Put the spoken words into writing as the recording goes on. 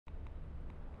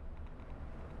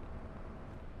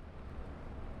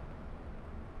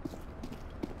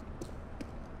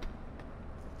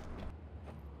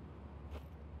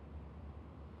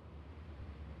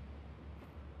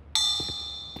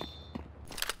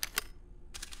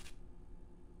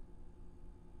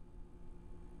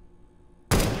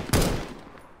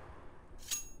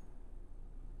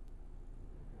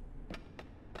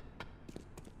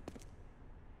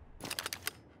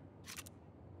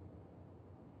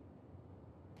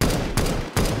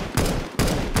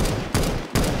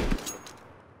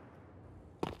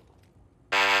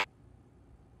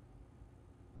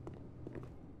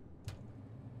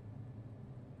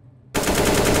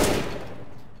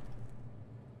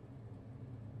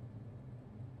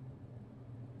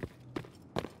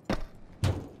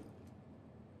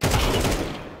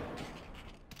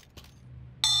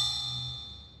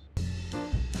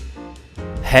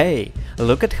Hey,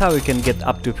 look at how you can get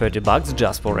up to $30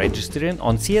 just for registering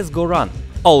on CSGO Run.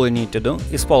 All you need to do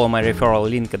is follow my referral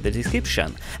link in the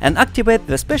description and activate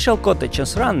the special code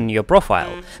CSRun in your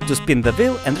profile to spin the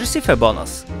wheel and receive a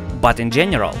bonus. But in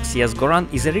general, CSGO Run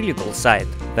is a really cool site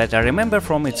that I remember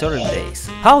from its early days.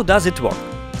 How does it work?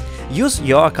 Use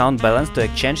your account balance to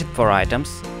exchange it for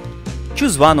items,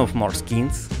 choose one of more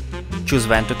skins, choose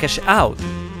when to cash out,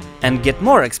 and get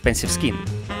more expensive skin.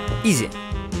 Easy.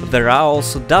 There are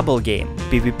also double game,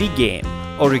 PvP game,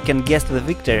 or you can guess the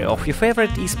victory of your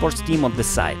favorite esports team on the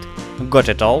site. Got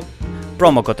it all?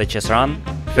 Promo code CSRun,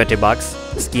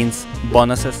 $30, skins,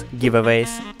 bonuses, giveaways,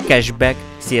 cashback,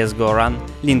 CSGO Run,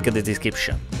 link in the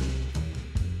description.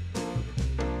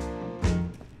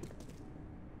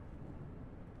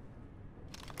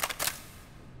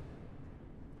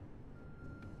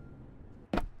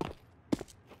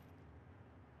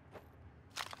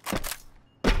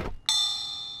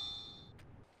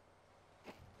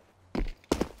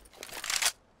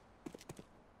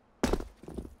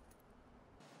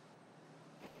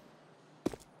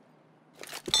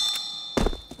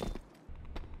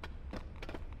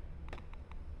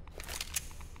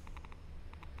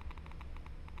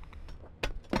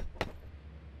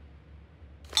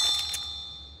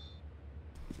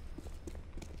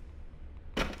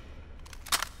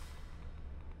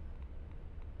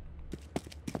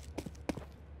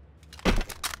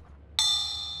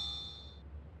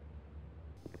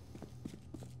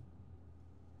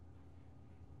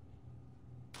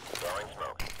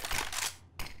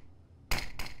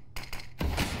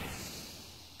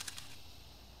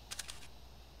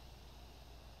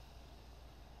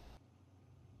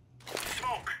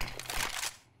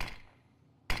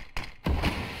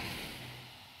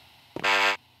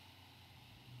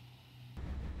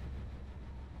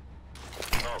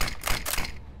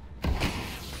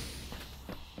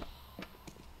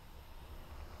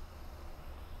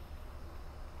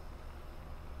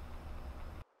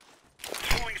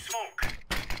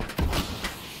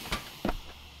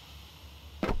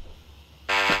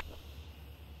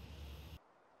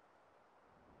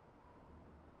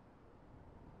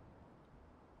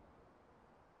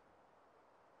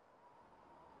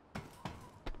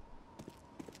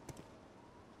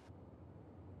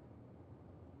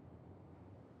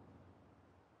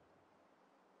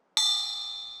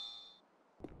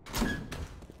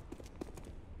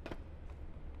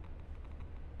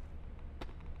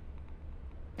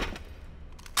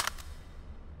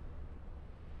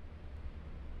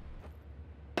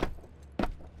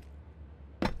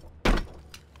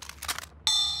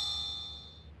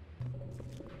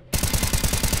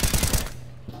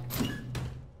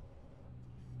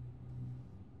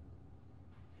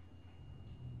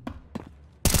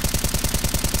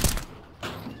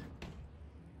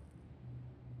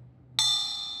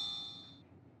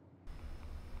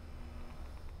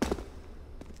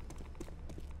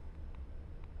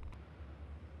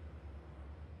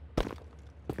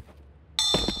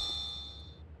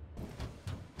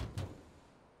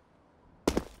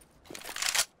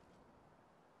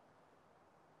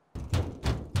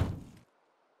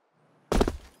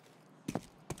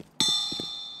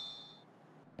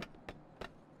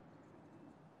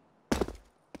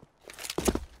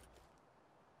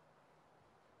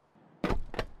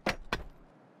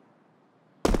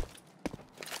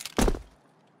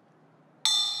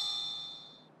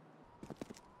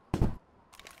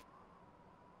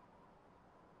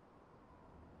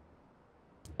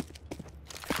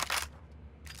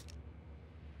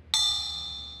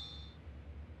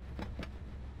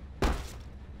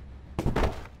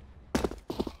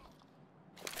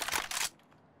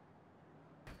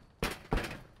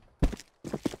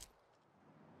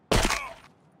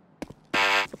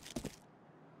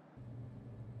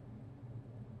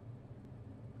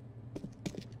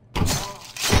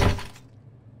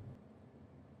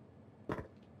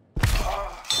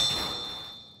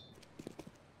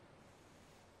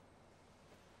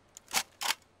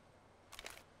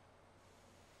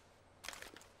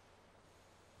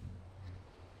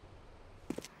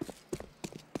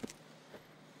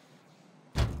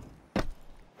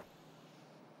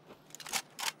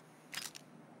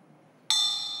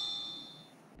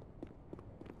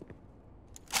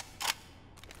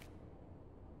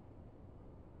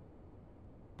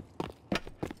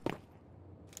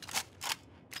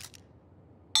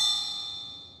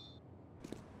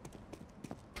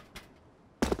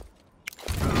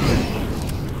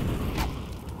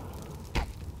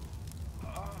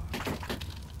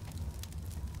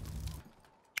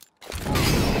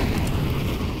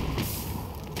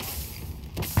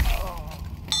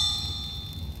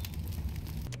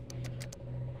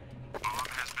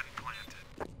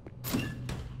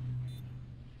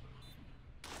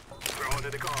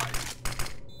 Spotted a guy.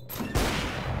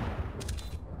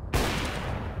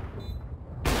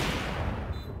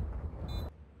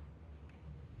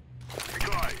 A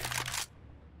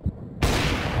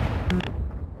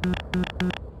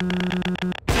guy.